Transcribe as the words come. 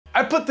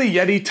I put the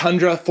YETI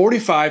Tundra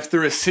 45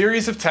 through a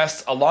series of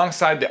tests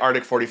alongside the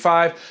Arctic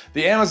 45,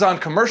 the Amazon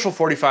Commercial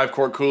 45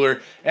 quart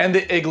cooler, and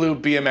the Igloo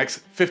BMX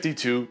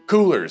 52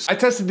 coolers. I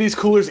tested these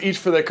coolers each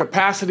for their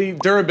capacity,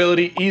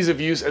 durability, ease of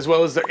use, as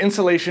well as their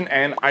insulation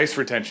and ice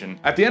retention.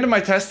 At the end of my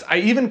tests, I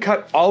even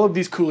cut all of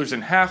these coolers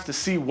in half to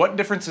see what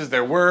differences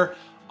there were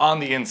on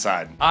the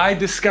inside. I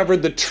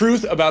discovered the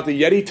truth about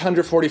the YETI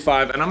Tundra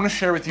 45, and I'm gonna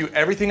share with you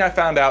everything I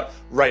found out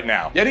right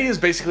now. YETI is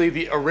basically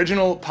the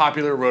original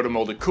popular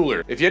rotomolded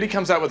cooler. If YETI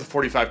comes out with a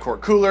 45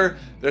 quart cooler,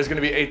 there's gonna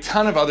be a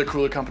ton of other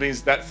cooler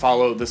companies that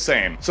follow the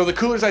same. So the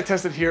coolers I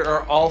tested here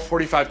are all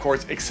 45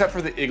 quarts except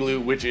for the Igloo,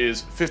 which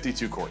is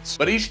 52 quarts.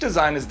 But each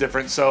design is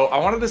different, so I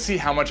wanted to see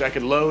how much I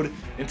could load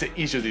into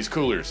each of these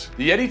coolers.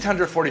 The YETI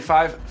Tundra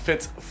 45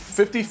 fits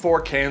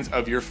 54 cans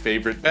of your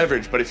favorite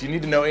beverage, but if you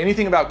need to know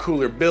anything about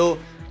Cooler Bill,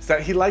 is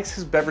that he likes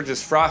his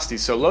beverages frosty,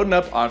 so loading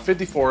up on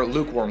 54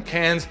 lukewarm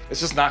cans, it's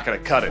just not gonna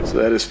cut it. So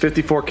that is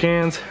 54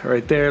 cans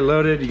right there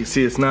loaded. You can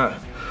see it's not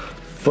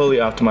fully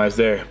optimized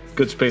there.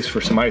 Good space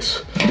for some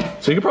ice.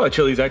 So you could probably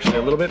chill these actually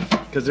a little bit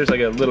because there's like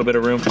a little bit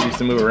of room for these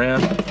to move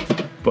around,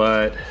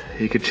 but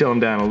you could chill them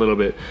down a little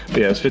bit. But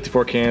yeah, it's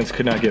 54 cans,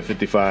 could not get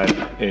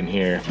 55 in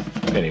here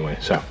anyway,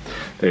 so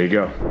there you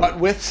go. But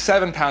with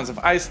 7 pounds of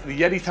ice, the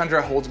YETI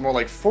Tundra holds more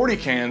like 40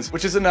 cans,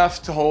 which is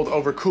enough to hold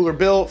over Cooler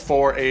Bill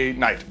for a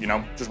night, you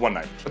know, just one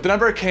night. But the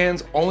number of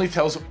cans only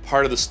tells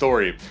part of the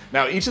story.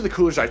 Now, each of the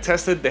coolers I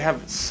tested, they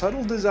have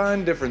subtle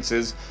design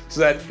differences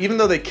so that even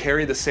though they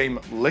carry the same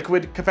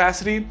liquid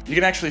capacity, you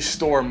can actually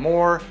store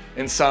more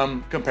in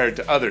some compared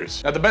to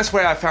others. Now, the best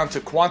way I found to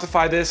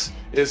quantify this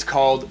is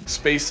called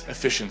space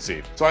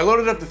efficiency. So I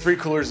loaded up the 3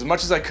 coolers as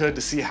much as I could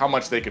to see how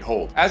much they could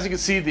hold. As you can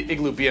see, the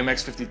Igloo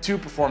BMX 52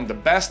 performed the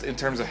best in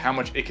terms of how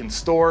much it can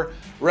store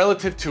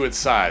relative to its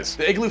size.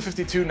 The Igloo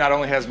 52 not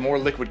only has more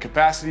liquid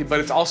capacity, but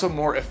it's also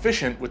more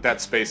efficient with that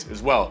space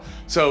as well.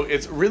 So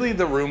it's really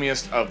the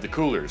roomiest of the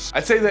coolers.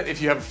 I'd say that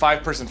if you have a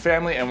 5-person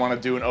family and want to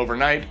do an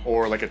overnight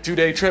or like a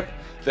 2-day trip,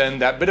 then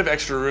that bit of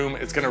extra room,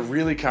 it's gonna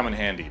really come in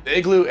handy. The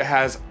Igloo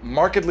has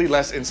markedly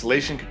less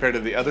insulation compared to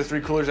the other 3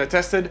 coolers I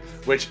tested,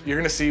 which you're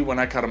gonna see when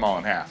I cut them all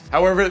in half.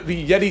 However,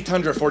 the YETI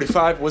Tundra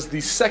 45 was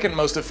the second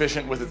most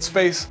efficient with its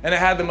space, and it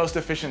had the most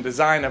efficient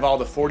design of all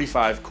the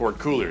 45 quart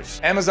coolers.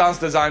 Amazon's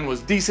design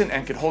was decent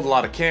and could hold a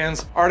lot of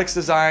cans. Arctic's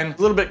design,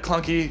 a little bit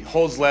clunky,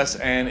 holds less,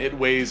 and it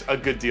weighs a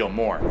good deal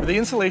more. For the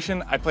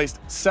insulation, I placed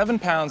 7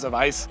 pounds of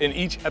ice in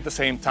each at the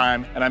same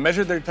time, and I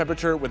measured their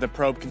temperature with a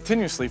probe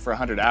continuously for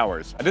 100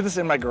 hours. I did this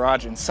in my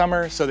garage in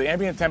summer, so the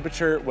ambient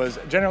temperature was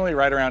generally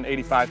right around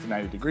 85 to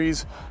 90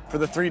 degrees for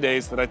the 3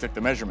 days that I took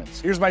the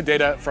measurements. Here's my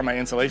data from my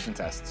insulation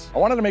tests. I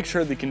wanted to make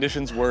sure the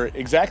conditions were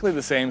exactly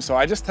the same, so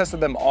I just tested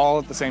them all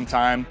at the same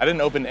time. I didn't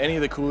open any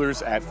of the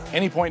coolers at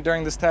any point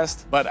during this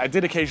test, but I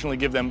did occasionally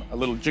give them a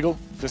little jiggle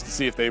just to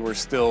see if they were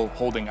still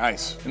holding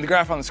ice. In the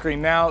graph on the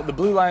screen now, the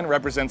blue line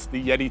represents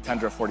the YETI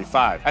Tundra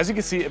 45. As you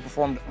can see, it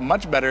performed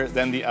much better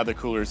than the other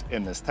coolers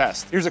in this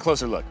test. Here's a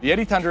closer look. The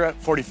YETI Tundra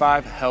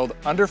 45 held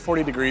under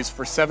 40 degrees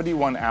for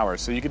 71 hours,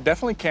 so you could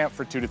definitely camp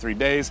for 2 to 3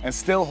 days and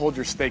still hold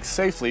your steak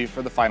safely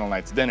for the final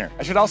night's dinner.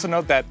 I should also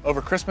note that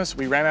over Christmas,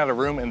 we ran out of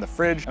room in the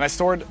fridge, and I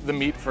stored the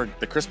meat for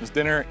the Christmas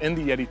dinner in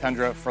the YETI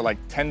Tundra for like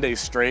 10 days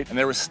straight, and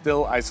there was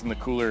still ice in the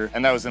cooler,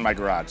 and that was in my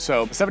garage.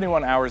 So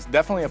 71 hours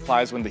definitely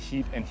applies when the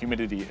heat and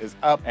humidity is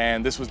up,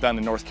 and this was done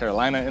in North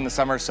Carolina in the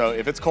summer, so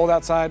if it's cold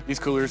outside, these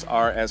coolers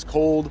are as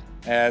cold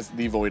as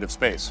the void of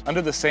space.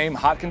 Under the same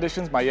hot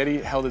conditions, my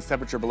YETI held its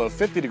temperature below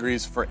 50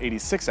 degrees for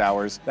 86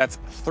 hours. That's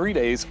 3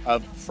 days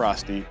of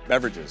frosty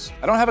beverages.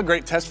 I don't have a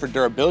great test for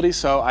durability,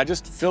 so I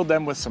just filled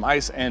them with some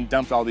ice and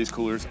dumped all these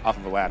coolers off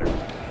of a ladder.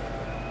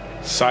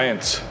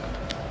 Science.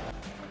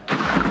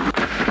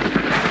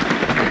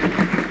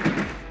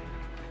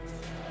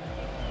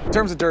 In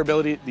terms of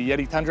durability, the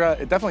YETI Tundra,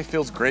 it definitely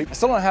feels great. I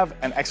still don't have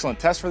an excellent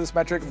test for this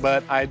metric,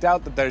 but I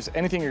doubt that there's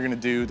anything you're gonna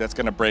do that's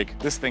gonna break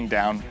this thing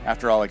down.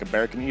 After all, like a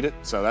bear can eat it,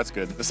 so that's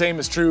good. The same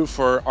is true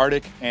for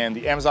Arctic and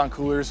the Amazon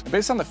coolers. And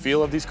based on the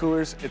feel of these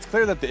coolers, it's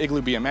clear that the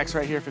Igloo BMX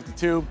right here,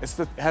 52,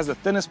 it has the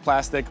thinnest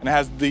plastic and it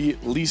has the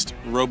least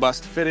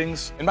robust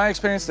fittings. In my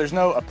experience, there's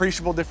no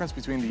appreciable difference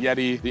between the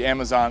YETI, the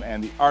Amazon,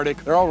 and the Arctic.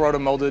 They're all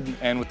rotomolded,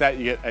 and with that,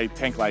 you get a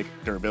tank-like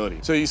durability.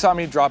 So you saw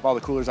me drop all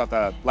the coolers off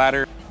the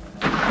ladder.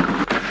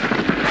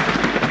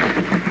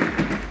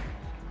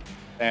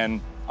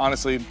 And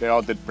honestly, they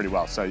all did pretty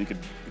well. So you could,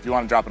 if you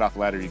want to drop it off a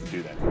ladder, you can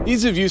do that.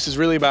 Ease of use is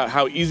really about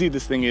how easy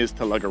this thing is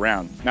to lug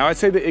around. Now, I'd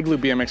say the Igloo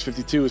BMX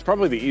 52 is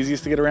probably the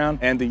easiest to get around,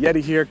 and the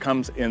YETI here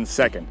comes in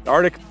second. The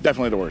Arctic,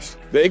 definitely the worst.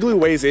 The Igloo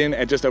weighs in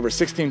at just over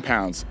 16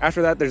 pounds.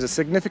 After that, there's a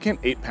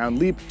significant 8-pound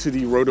leap to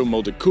the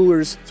roto-molded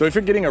coolers. So if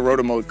you're getting a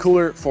roto-molded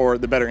cooler for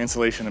the better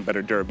insulation and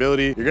better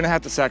durability, you're gonna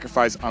have to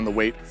sacrifice on the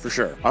weight for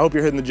sure. I hope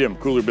you're hitting the gym,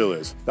 Cooler Bill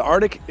is. The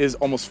Arctic is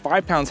almost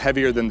 5 pounds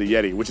heavier than the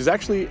YETI, which is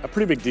actually a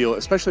pretty big deal,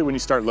 especially when you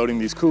start loading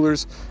these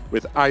coolers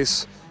with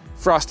ice,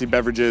 frosty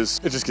beverages.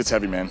 It just gets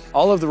heavy, man.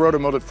 All of the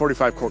rotomolded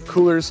 45 quart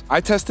coolers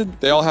I tested,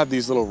 they all have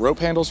these little rope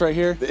handles right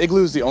here. The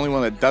Igloo is the only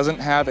one that doesn't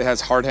have. It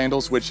has hard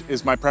handles, which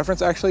is my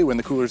preference actually when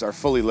the coolers are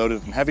fully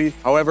loaded and heavy.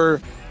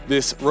 However,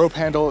 This rope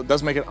handle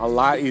does make it a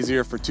lot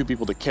easier for two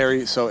people to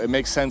carry, so it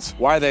makes sense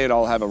why they'd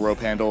all have a rope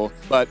handle.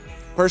 But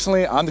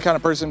personally, I'm the kind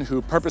of person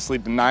who purposely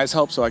denies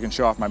help so I can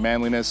show off my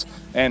manliness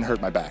and hurt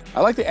my back.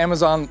 I like the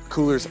Amazon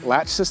cooler's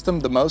latch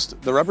system the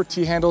most. The rubber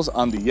T-handles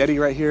on the YETI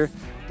right here,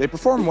 they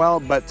perform well,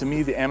 but to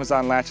me, the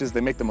Amazon latches,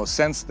 they make the most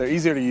sense. They're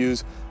easier to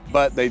use,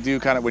 but they do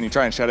kind of, when you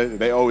try and shut it,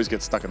 they always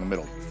get stuck in the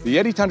middle. The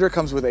YETI Tundra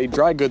comes with a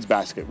dry goods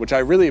basket, which I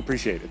really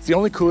appreciate. It's the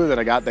only cooler that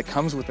I got that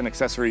comes with an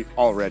accessory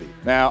already.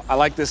 Now, I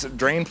like this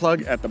drain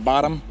plug at the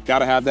bottom.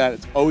 Gotta have that.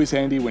 It's always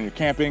handy when you're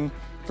camping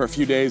for a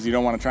few days. You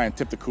don't want to try and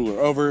tip the cooler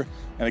over.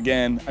 And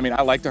again, I mean,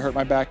 I like to hurt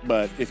my back,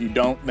 but if you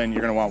don't, then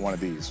you're gonna want one of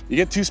these. You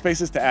get two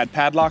spaces to add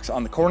padlocks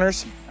on the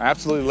corners. I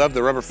absolutely love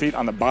the rubber feet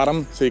on the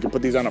bottom, so you can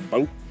put these on a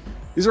boat.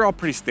 These are all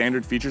pretty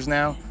standard features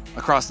now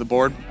across the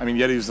board. I mean,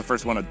 YETI was the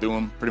first one to do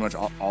them pretty much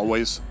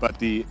always, but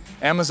the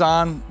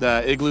Amazon,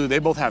 the Igloo, they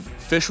both have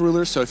fish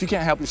rulers. So if you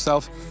can't help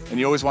yourself and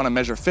you always want to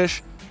measure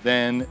fish,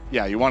 then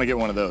yeah, you want to get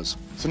one of those.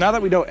 So now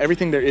that we know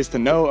everything there is to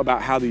know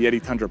about how the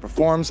YETI Tundra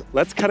performs,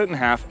 let's cut it in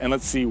half and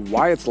let's see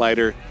why it's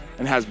lighter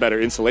and has better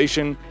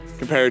insulation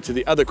compared to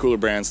the other cooler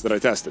brands that I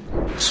tested.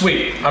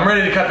 Sweet, I'm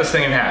ready to cut this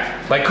thing in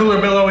half. Like Cooler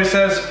Bill always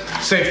says,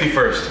 safety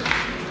first.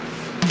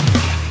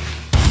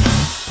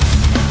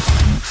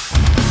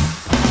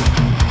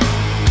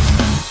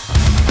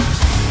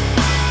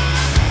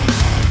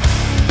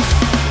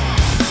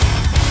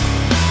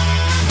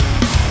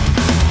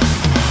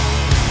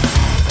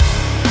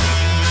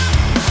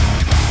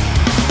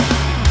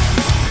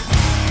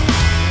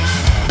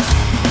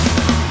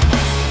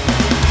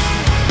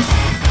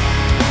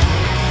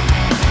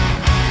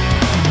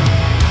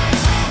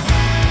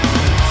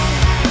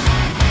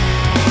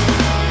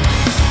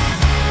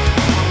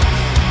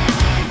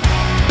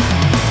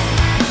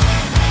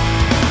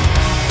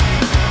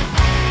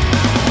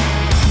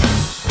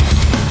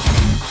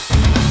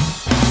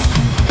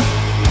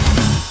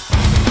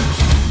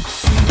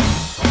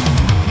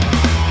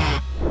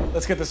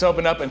 Let's get this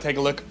opened up and take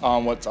a look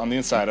on what's on the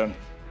inside.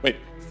 Wait,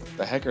 what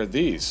the heck are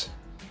these?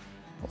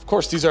 Of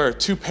course, these are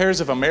two pairs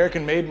of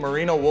American-made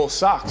merino wool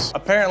socks.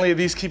 Apparently,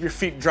 these keep your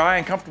feet dry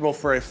and comfortable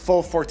for a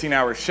full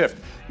 14-hour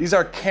shift. These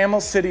are Camel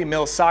City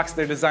Mill socks.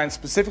 They're designed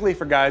specifically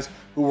for guys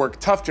who work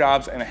tough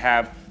jobs and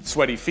have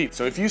sweaty feet.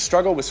 So if you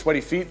struggle with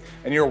sweaty feet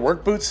and your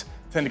work boots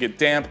tend to get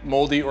damp,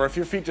 moldy, or if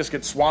your feet just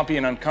get swampy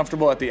and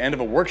uncomfortable at the end of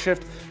a work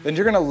shift, then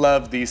you're gonna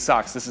love these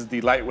socks. This is the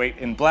lightweight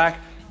in black.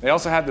 They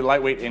also have the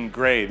lightweight in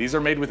gray. These are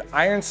made with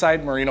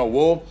Ironside merino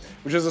wool,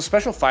 which is a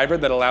special fiber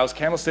that allows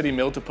Camel City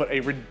Mill to put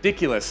a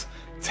ridiculous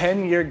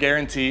 10-year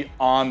guarantee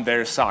on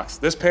their socks.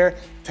 This pair,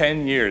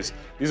 10 years.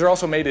 These are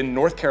also made in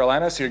North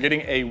Carolina, so you're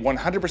getting a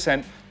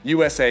 100%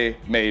 USA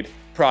made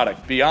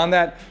product. Beyond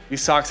that,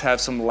 these socks have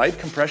some light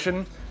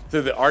compression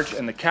through the arch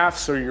and the calf,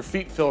 so your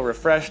feet feel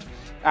refreshed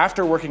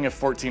after working a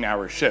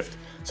 14-hour shift.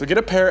 So get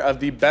a pair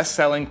of the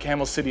best-selling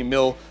Camel City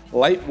Mill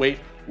lightweight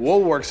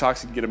wool work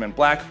socks. You can get them in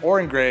black or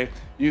in gray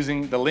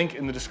using the link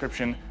in the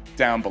description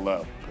down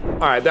below. All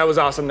right, that was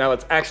awesome. Now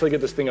let's actually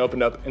get this thing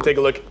opened up and take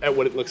a look at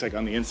what it looks like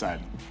on the inside.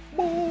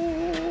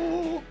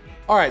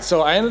 All right,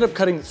 so I ended up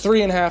cutting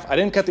 3 in half. I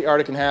didn't cut the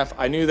Arctic in half.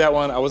 I knew that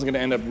one I wasn't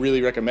gonna end up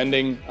really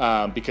recommending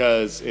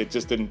because it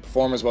just didn't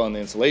perform as well in the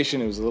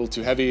insulation. It was a little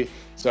too heavy.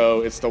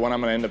 So it's the one I'm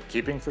gonna end up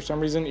keeping for some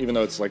reason, even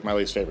though it's like my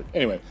least favorite.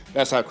 Anyway,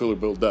 that's how Cooler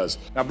Build does.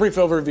 Now, brief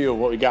overview of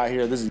what we got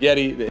here. This is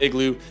YETI, the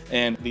Igloo,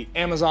 and the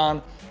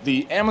Amazon.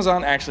 The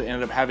Amazon actually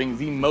ended up having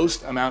the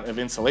most amount of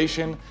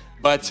insulation,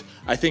 but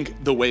I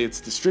think the way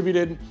it's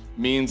distributed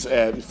means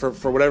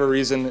for whatever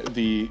reason,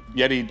 the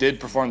YETI did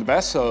perform the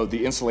best. So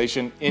the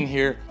insulation in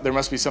here, there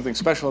must be something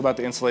special about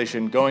the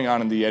insulation going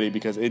on in the YETI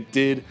because it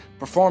did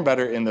perform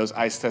better in those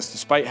ice tests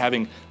despite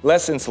having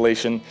less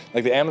insulation.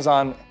 Like the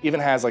Amazon even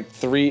has like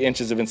 3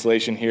 inches of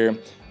insulation here,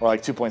 or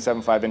like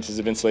 2.75 inches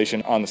of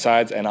insulation on the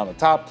sides and on the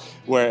top,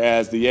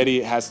 whereas the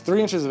YETI has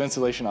 3 inches of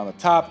insulation on the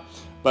top,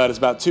 but it's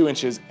about 2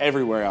 inches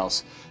everywhere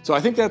else. So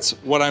I think that's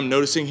what I'm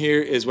noticing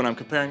here is when I'm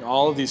comparing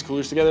all of these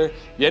coolers together,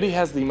 YETI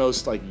has the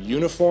most like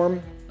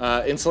uniform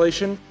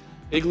insulation.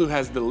 Igloo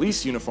has the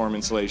least uniform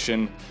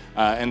insulation,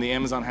 and the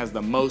Amazon has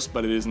the most,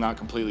 but it is not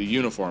completely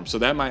uniform. So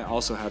that might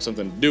also have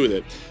something to do with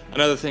it.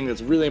 Another thing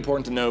that's really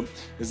important to note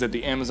is that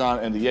the Amazon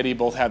and the YETI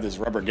both have this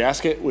rubber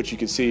gasket, which you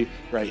can see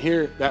right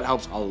here. That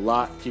helps a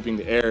lot keeping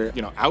the air,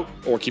 out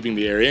or keeping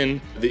the air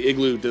in. The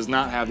Igloo does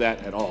not have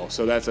that at all.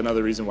 So that's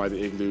another reason why the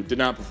Igloo did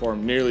not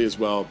perform nearly as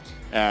well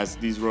as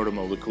these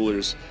rotomolded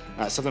coolers.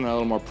 Something a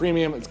little more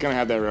premium, it's gonna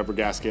have that rubber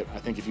gasket. I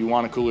think if you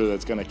want a cooler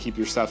that's gonna keep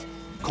your stuff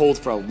cold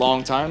for a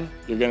long time,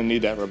 you're gonna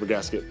need that rubber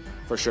gasket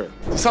for sure.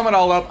 To sum it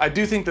all up, I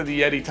do think that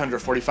the YETI Tundra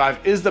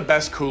 45 is the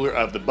best cooler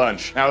of the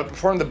bunch. Now, it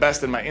performed the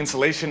best in my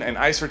insulation and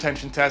ice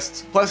retention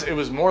tests, plus it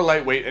was more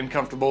lightweight and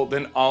comfortable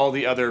than all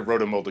the other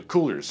rotomolded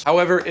coolers.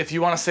 However, if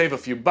you wanna save a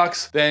few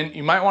bucks, then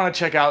you might wanna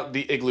check out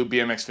the Igloo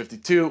BMX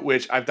 52,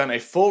 which I've done a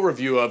full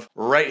review of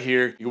right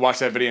here. You can watch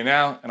that video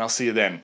now, and I'll see you then.